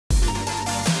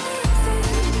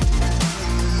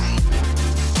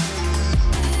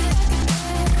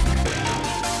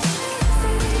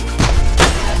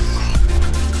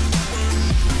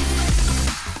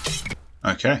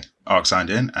Okay, Ark signed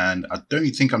in, and I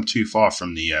don't think I'm too far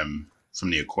from the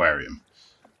aquarium.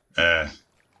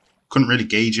 Couldn't really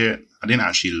gauge it. I didn't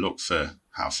actually look for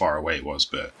how far away it was,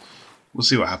 but we'll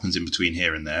see what happens in between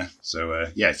here and there. So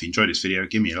yeah, if you enjoyed this video,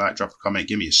 give me a like, drop a comment,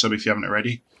 give me a sub if you haven't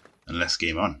already, and let's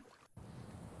game on.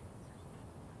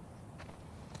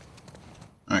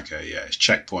 Okay, yeah, it's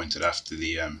checkpointed after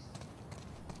the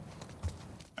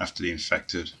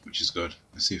infected, which is good.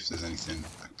 Let's see if there's anything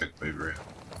I can pick up over here.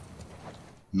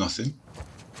 Nothing.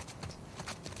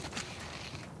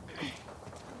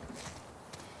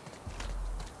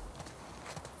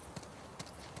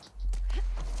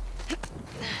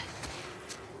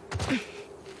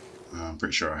 I'm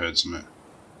pretty sure I heard something.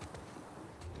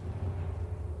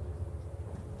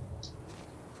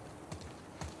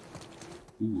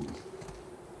 Ooh.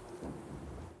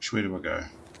 Which way do I go?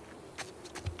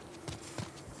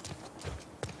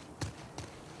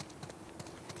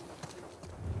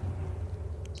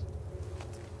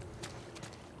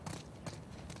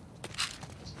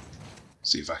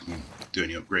 See if I can do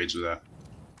any upgrades with that.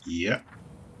 Yep.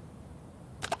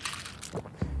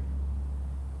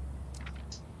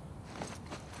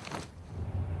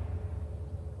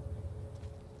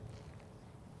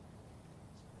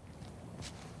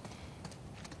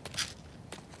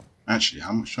 Actually,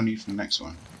 how much do I need for the next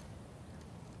one?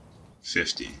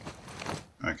 50.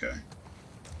 Okay.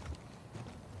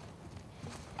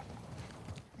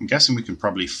 I'm guessing we can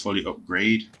probably fully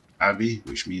upgrade Abby,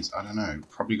 which means, I don't know,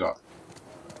 probably got...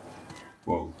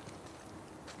 Whoa.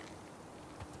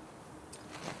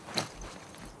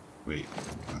 Wait,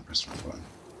 I pressed the wrong button.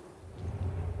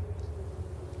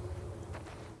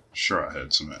 Sure, I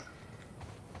heard something.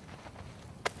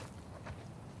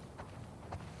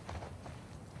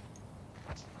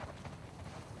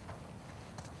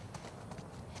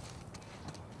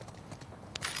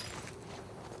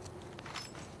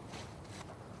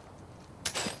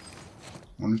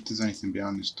 I wonder if there's anything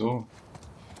behind this door.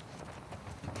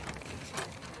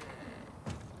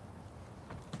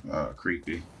 Oh,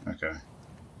 creepy. Okay.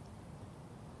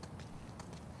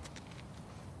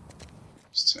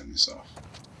 Let's turn this off.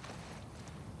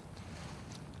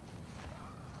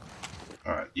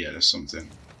 Alright, yeah, there's something.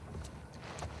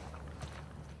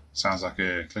 Sounds like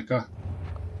a clicker.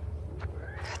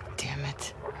 God damn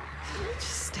it.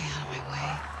 Just stay out of my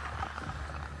way.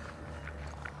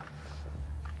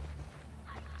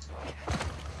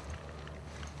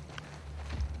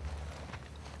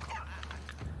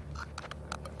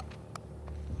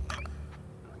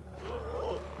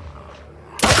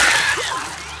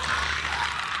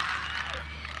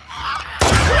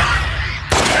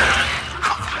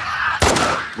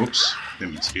 Whoops,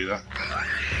 didn't mean to do that.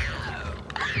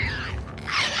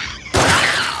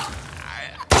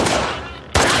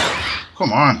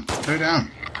 Come on, go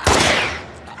down.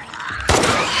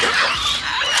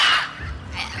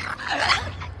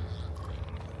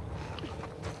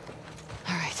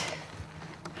 All right.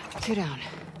 2 down.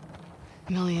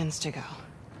 Millions to go.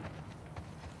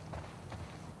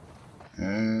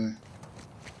 No,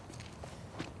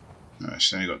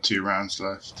 she's only got 2 rounds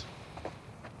left.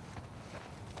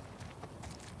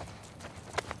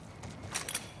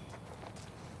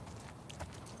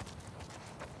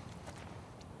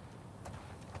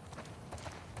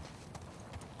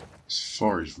 This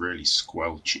floor is really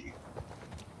squelchy.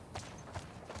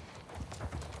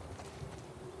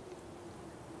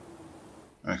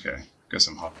 Okay, guess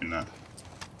I'm hopping that.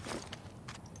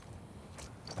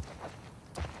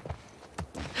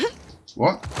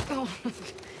 What? Oh,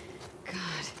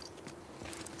 God.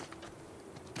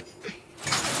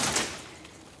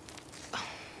 Oh,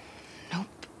 nope.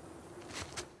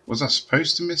 Was I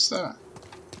supposed to miss that?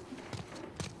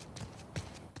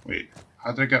 Wait,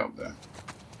 how did I get up there?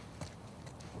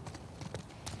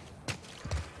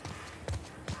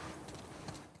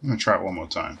 I'm gonna try it one more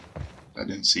time. That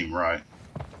didn't seem right.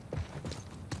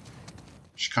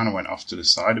 She kind of went off to the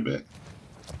side a bit.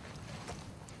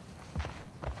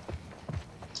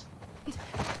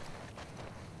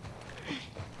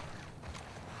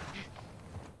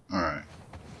 Alright.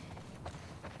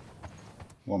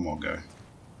 One more go.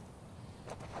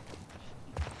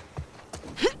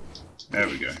 There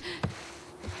we go.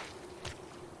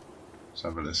 Let's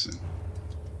have a listen.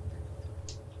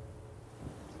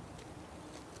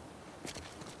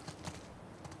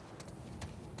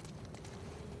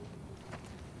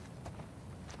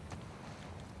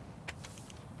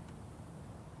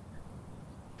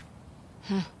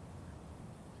 Huh.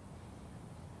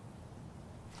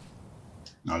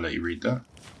 I'll let you read that.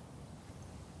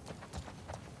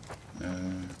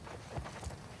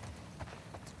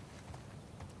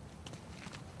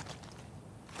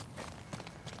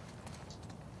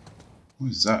 What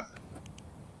is that?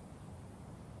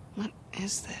 What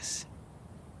is this?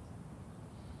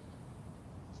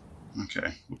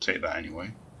 Okay, we'll take that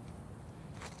anyway.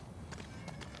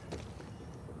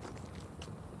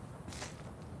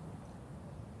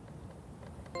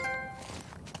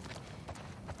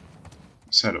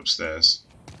 Let's head upstairs.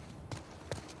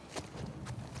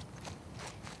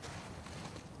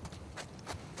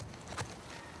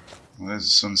 Well, there's the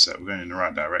sunset. We're going in the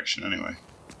right direction anyway.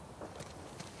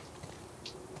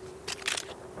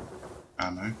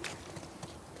 Ammo.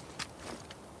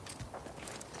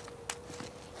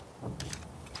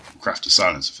 Craft a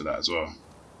silencer for that as well.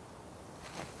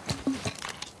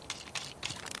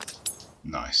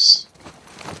 Nice.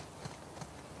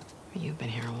 You've been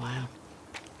here a while.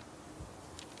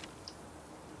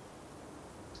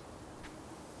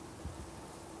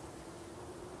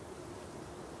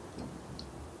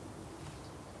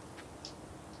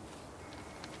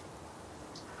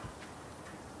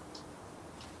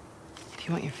 If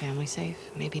you want your family safe,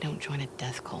 maybe don't join a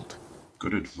death cult.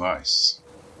 Good advice.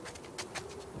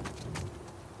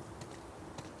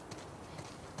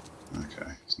 Okay,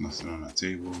 there's nothing on that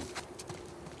table.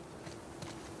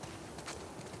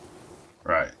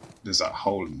 Right, there's that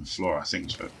hole in the floor. I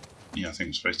think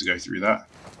I'm supposed to go through that.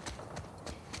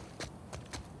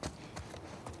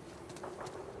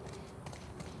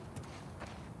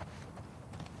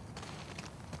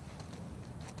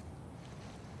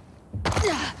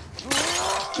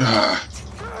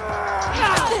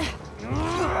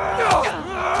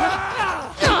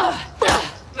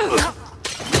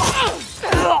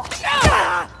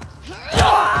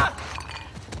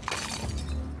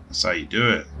 That's how you do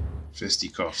it.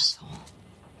 Fisticuffs.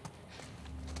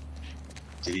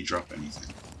 Did he drop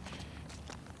anything?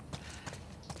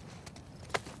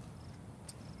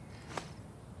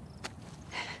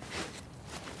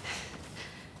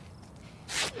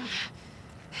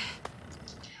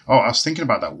 Oh, I was thinking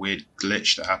about that weird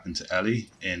glitch that happened to Ellie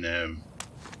in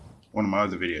one of my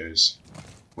other videos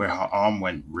where her arm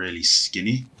went really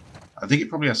skinny. I think it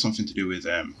probably has something to do with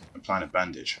applying a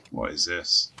bandage. What is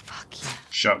this? Fuck yeah.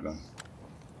 Shotgun.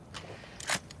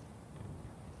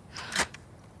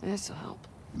 This'll help.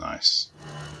 Nice.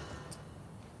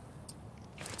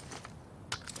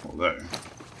 Although,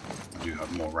 I do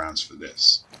have more rounds for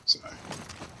this, so...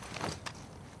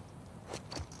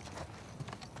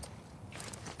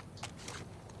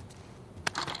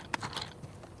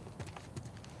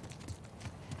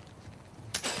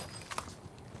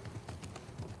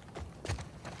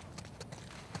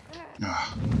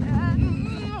 Ah.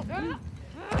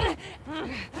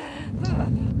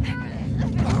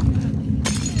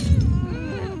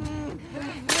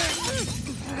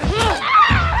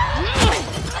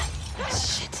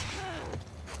 Shit.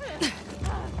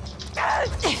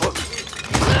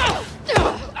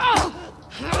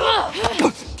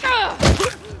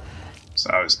 That's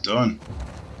how it's done.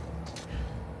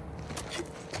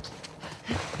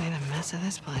 Made a mess of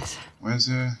this place. Where's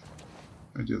where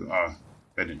do the... Oh,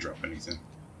 they didn't drop anything.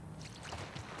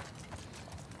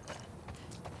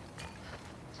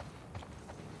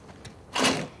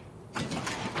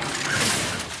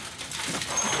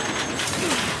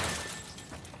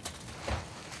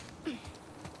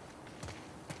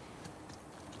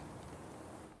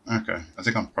 Okay, I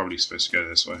think I'm probably supposed to go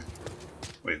this way.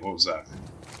 Wait, what was that?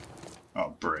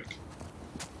 Oh, brick.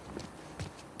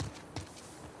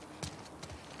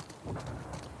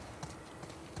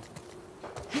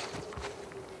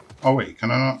 Oh wait,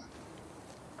 can I not?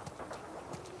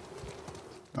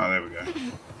 Oh, there we go.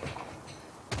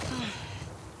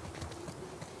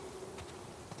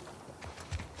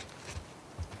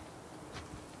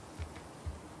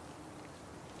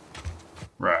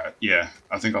 Right, yeah.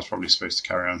 I think I was probably supposed to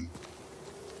carry on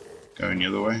going the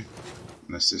other way.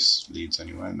 Unless this leads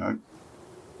anywhere. Nope.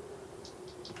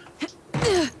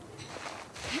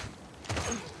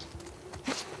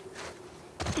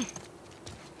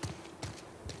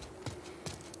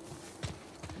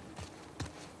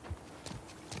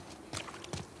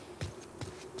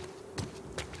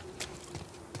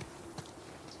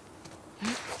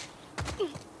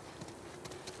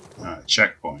 Alright,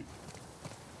 checkpoint.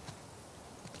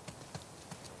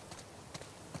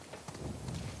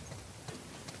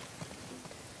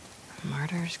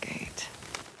 Martyr's Gate.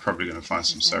 Probably gonna find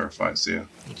some seraphites here.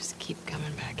 You just keep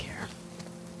coming back here.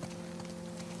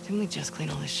 Didn't we just clean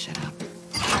all this shit up?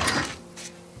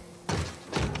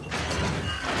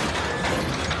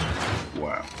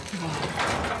 Wow. Whoa.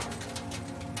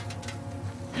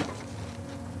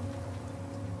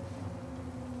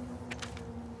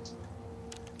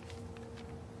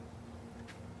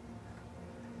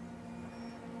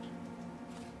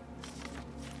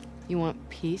 You want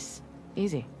peace?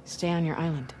 Easy. Stay on your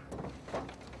island.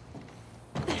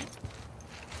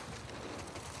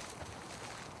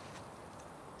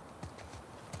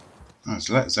 Oh, there's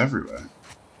letters everywhere.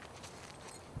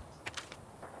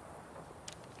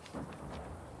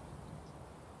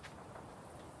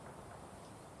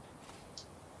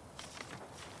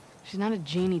 She's not a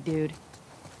genie, dude.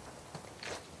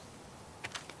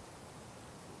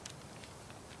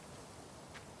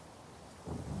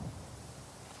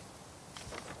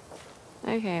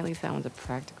 Okay, at least that one's a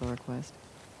practical request.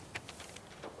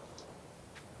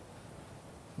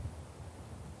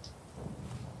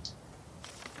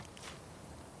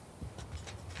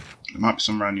 There might be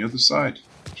some around the other side.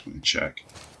 Just want to check.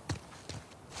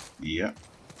 Yep.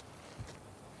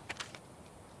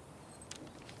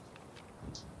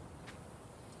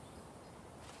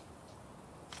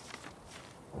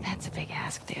 That's a big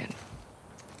ask, dude.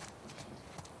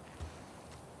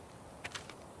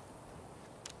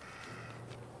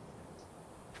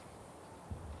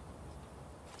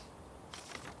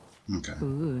 Okay.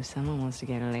 Ooh, someone wants to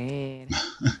get laid.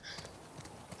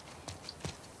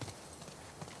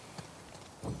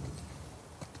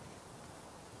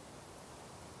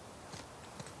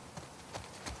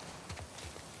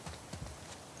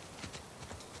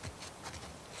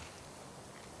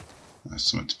 There's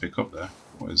something to pick up there.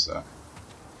 What is that?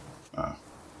 Ah,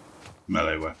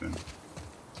 melee weapon.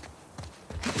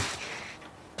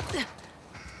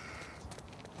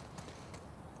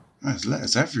 There's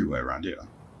letters everywhere around here.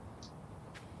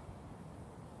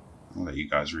 I'll let you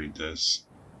guys read this.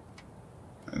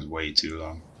 It's way too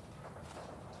long.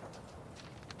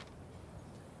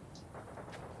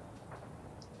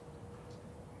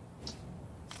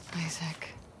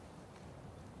 Isaac.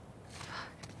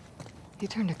 Fuck. You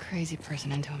turned a crazy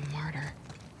person into a martyr.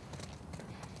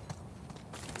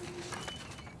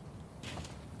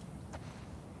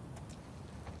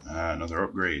 Another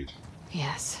upgrade.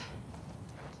 Yes.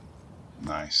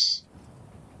 Nice.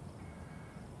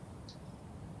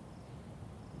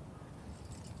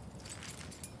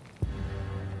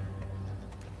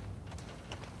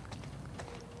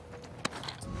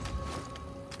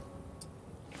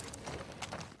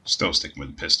 Still sticking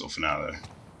with the pistol for now, though.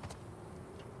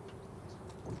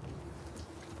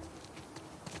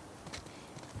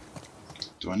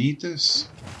 Do I need this?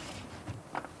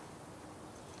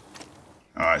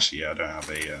 Oh, actually, yeah, I don't have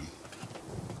a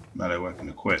melee weapon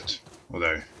equipped.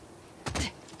 Although,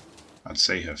 I'd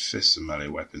say her fists are melee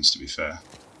weapons, to be fair.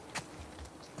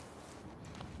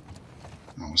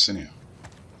 Oh, what's in here?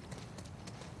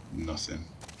 Nothing.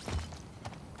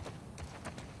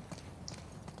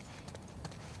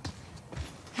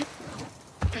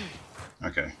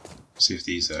 Okay, see if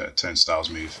these turnstiles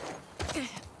move.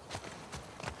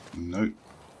 Nope.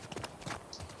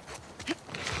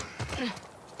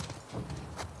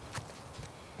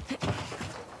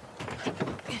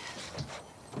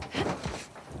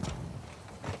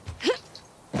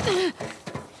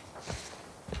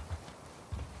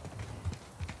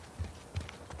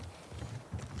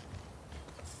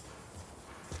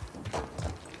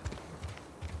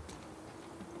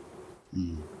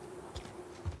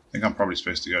 I think I'm probably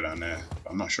supposed to go down there,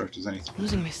 but I'm not sure if there's anything.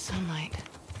 Losing my sunlight.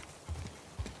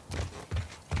 I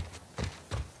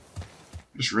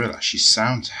just realised she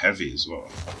sounds heavy as well.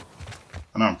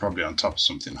 I know I'm probably on top of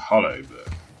something hollow, but...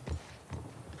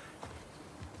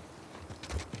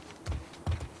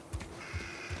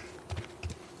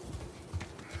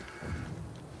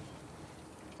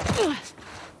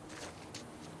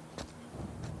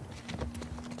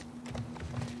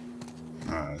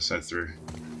 Alright, let's head through.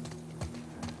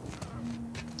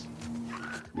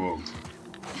 Whoa.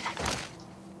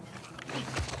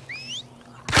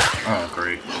 Oh,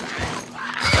 great.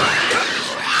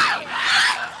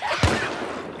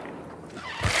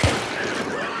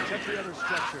 Check the other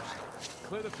structures.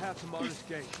 Clear the path to Martyr's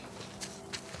Gate.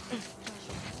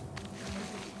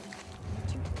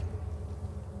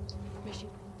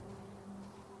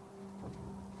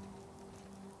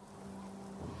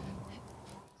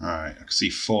 Alright, I can see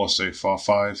 4 so far,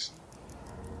 5.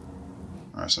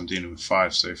 Alright, so I'm dealing with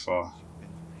 5 so far.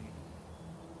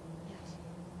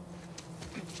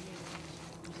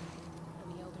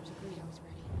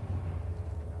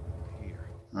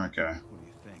 Okay. What do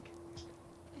you think?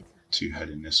 2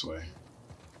 heading this way.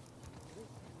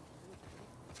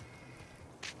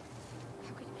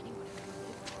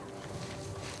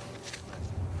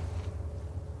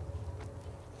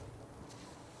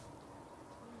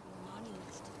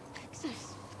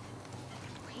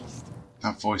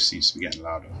 That voice seems to be getting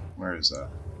louder. Where is that?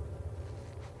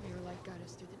 Your light guide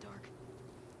us through the dark.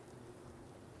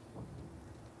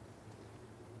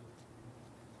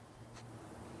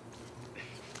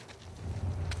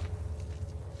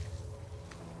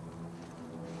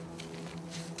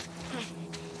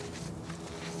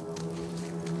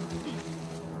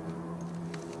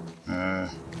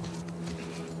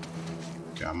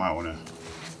 I might want to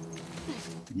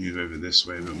move over this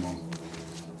way a bit more.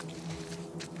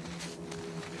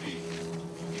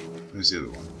 Where's the other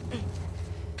one?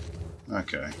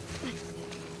 Okay.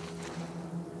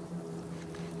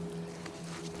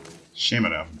 Shame I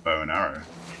don't have a bow and arrow.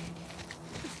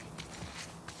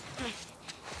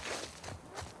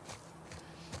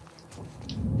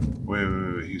 Wait,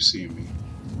 who's seeing me?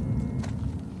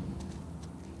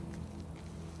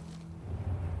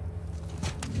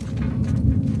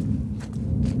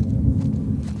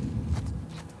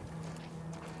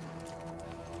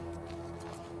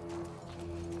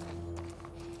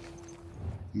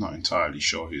 Not entirely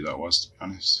sure who that was, to be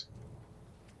honest.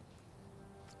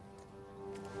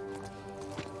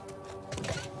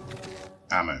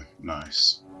 Ammo,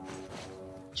 nice.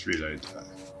 Let's reload that.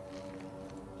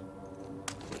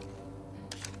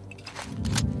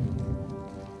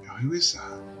 Oh, who is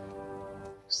that?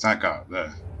 It's that guy up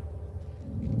there.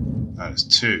 That is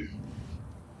two.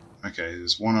 Okay,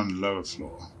 there's one on the lower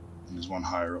floor, and there's one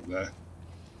higher up there.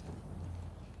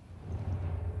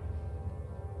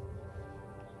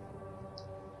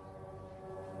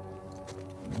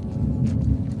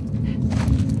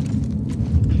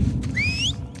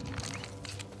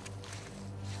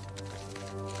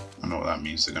 That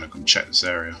means they're going to come check this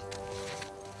area.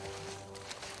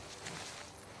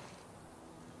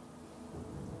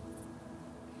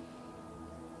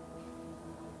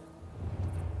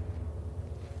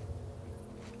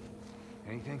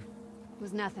 Anything? It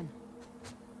was nothing.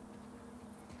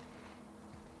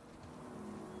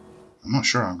 I'm not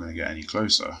sure I'm going to get any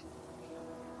closer.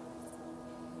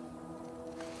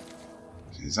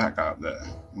 Is that guy up there? I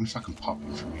wonder if I can pop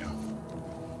him from here.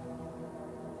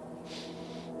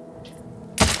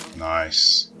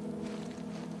 Nice.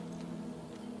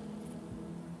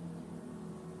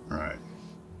 Right.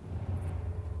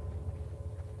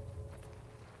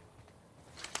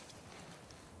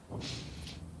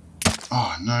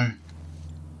 Oh, no.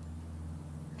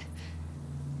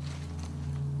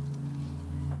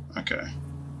 Okay.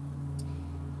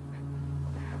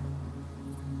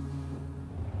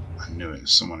 I knew it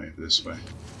was someone over this way.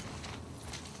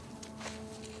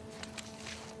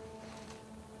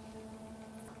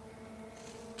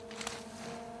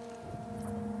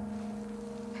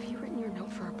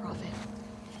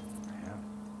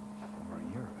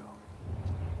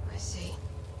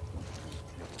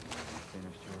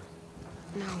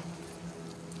 No.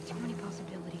 Too many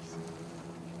possibilities.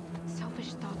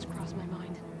 Selfish thoughts cross my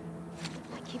mind.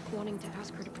 I keep wanting to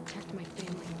ask her to protect my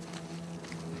family.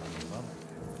 Well,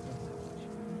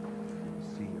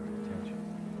 see your intention.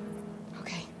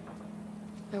 Okay.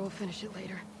 I will finish it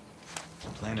later. The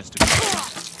plan is to...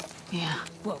 Yeah.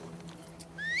 Whoa.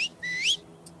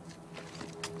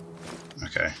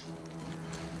 Okay.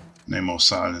 No more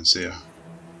silence here.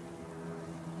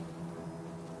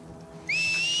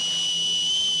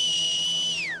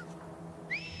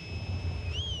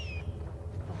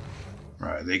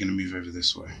 Right, they're gonna move over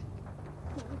this way.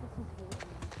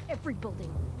 Every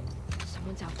building.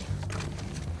 Someone's out there.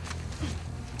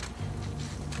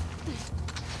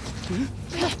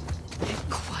 Get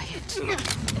quiet.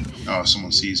 Oh,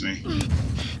 someone sees me.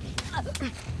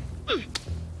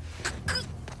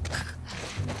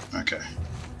 Okay.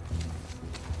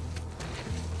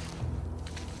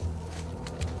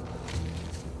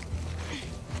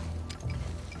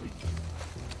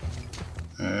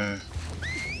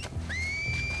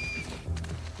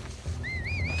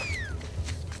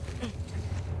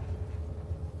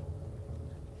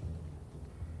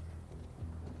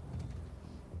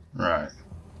 Right.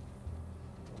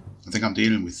 I think I'm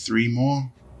dealing with 3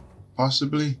 more,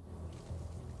 possibly.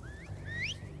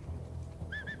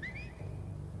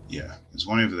 Yeah, there's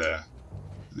 1 over there,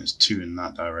 and there's 2 in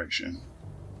that direction.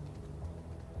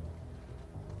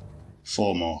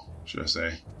 4 more, should I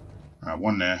say. Right,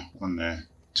 1 there,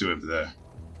 2 over there.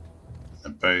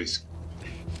 They're both...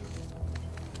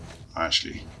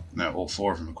 Actually, no, all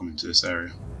 4 of them are coming to this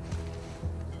area.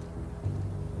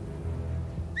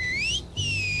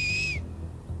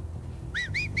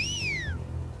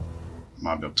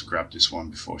 Might be able to grab this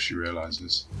one before she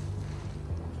realizes.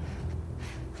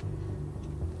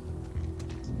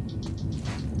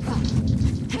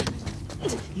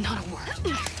 Not a word.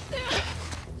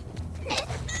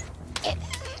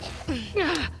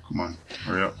 Come on,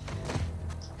 hurry up.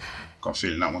 Got a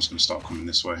feeling that one's going to start coming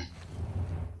this way.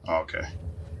 Oh, okay.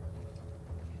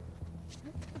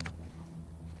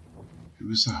 Who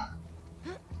was that?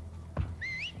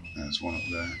 There's one up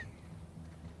there.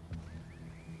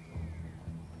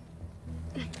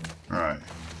 Right.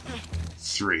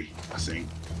 3, I think.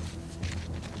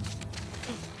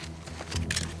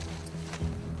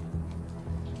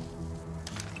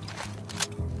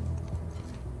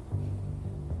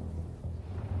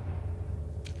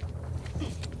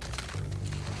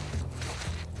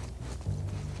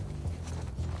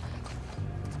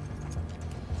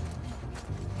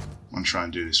 try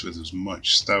and do this with as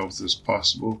much stealth as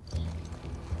possible.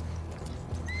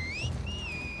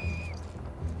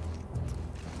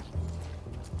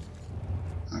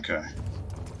 Okay.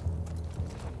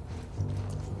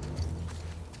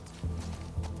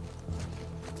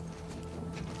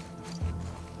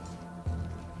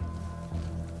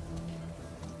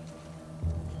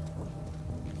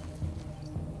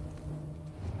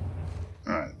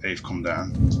 Alright, they've come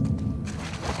down.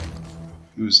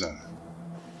 Who's that?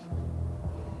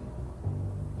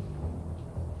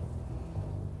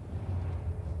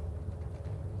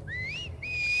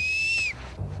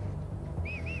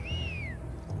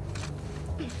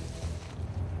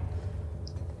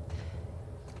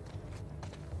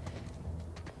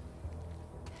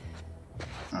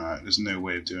 Alright, there's no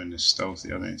way of doing this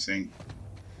stealthy, I don't think.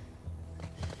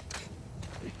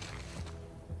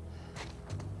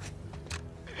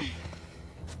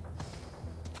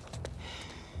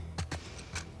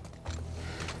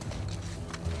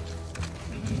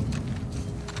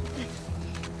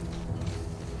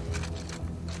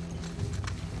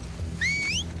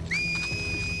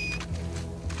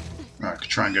 Right, I could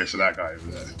try and go for that guy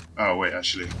over there. Oh wait,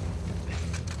 actually.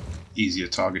 Easier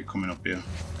target coming up here.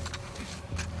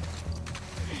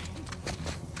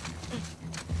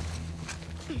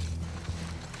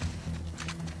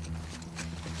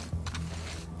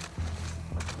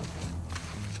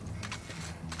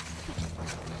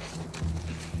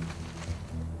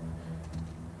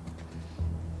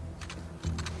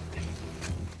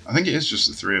 I think it is just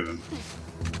the three of them.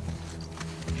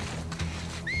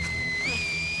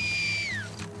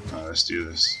 Alright, let's do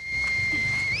this.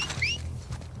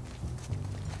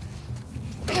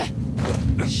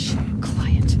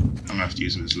 Quiet. I'm gonna have to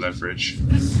use him as leverage.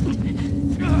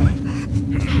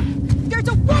 There's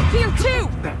a wolf here too!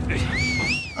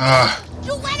 Ah!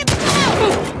 You let him go!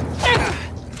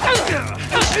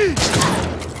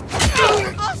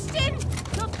 Austin!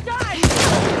 He'll die!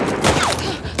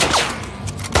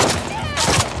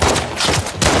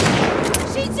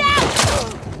 She's out!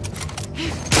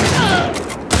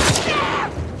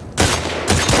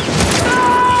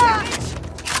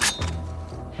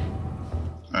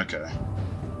 Okay.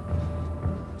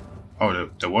 Oh,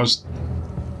 there was...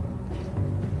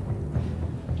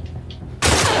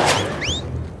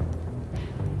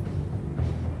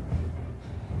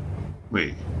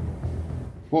 Wait.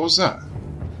 What was that?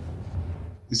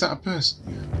 Is that a person?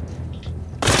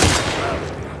 I'm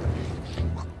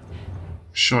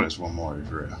sure there's one more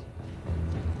over here.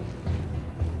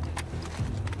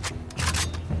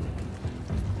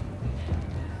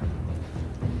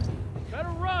 Better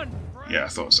run, friend. Yeah, I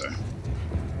thought so.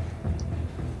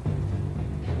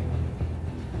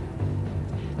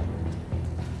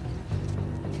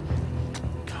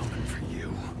 Coming for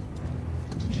you.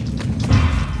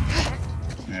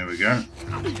 There we go.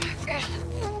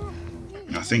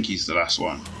 And I think he's the last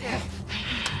one.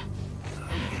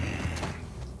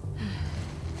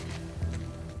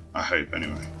 I hope,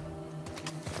 anyway.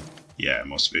 Yeah, it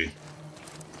must be.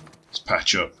 Let's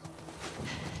patch up.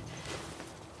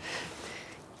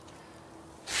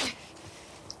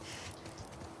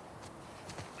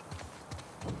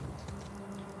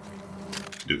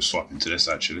 Do a swap into this,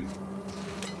 actually.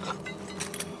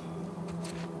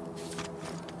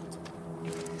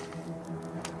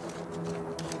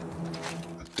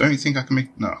 I don't think I can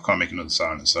make... No, I can't make another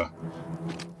silencer.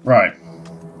 Right.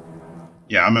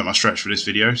 Yeah, I'm at my stretch for this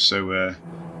video, so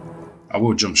I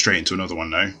will jump straight into another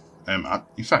one now.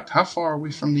 In fact, how far are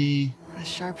we from the... The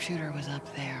sharpshooter was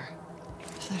up there.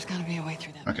 So there's gotta be a way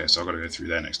through that. Okay, so I've got to go through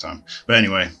there next time. But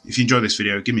anyway, if you enjoyed this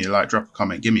video, give me a like, drop a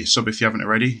comment, give me a sub if you haven't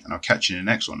already, and I'll catch you in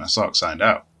the next one. That's Ark signed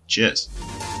out. Cheers.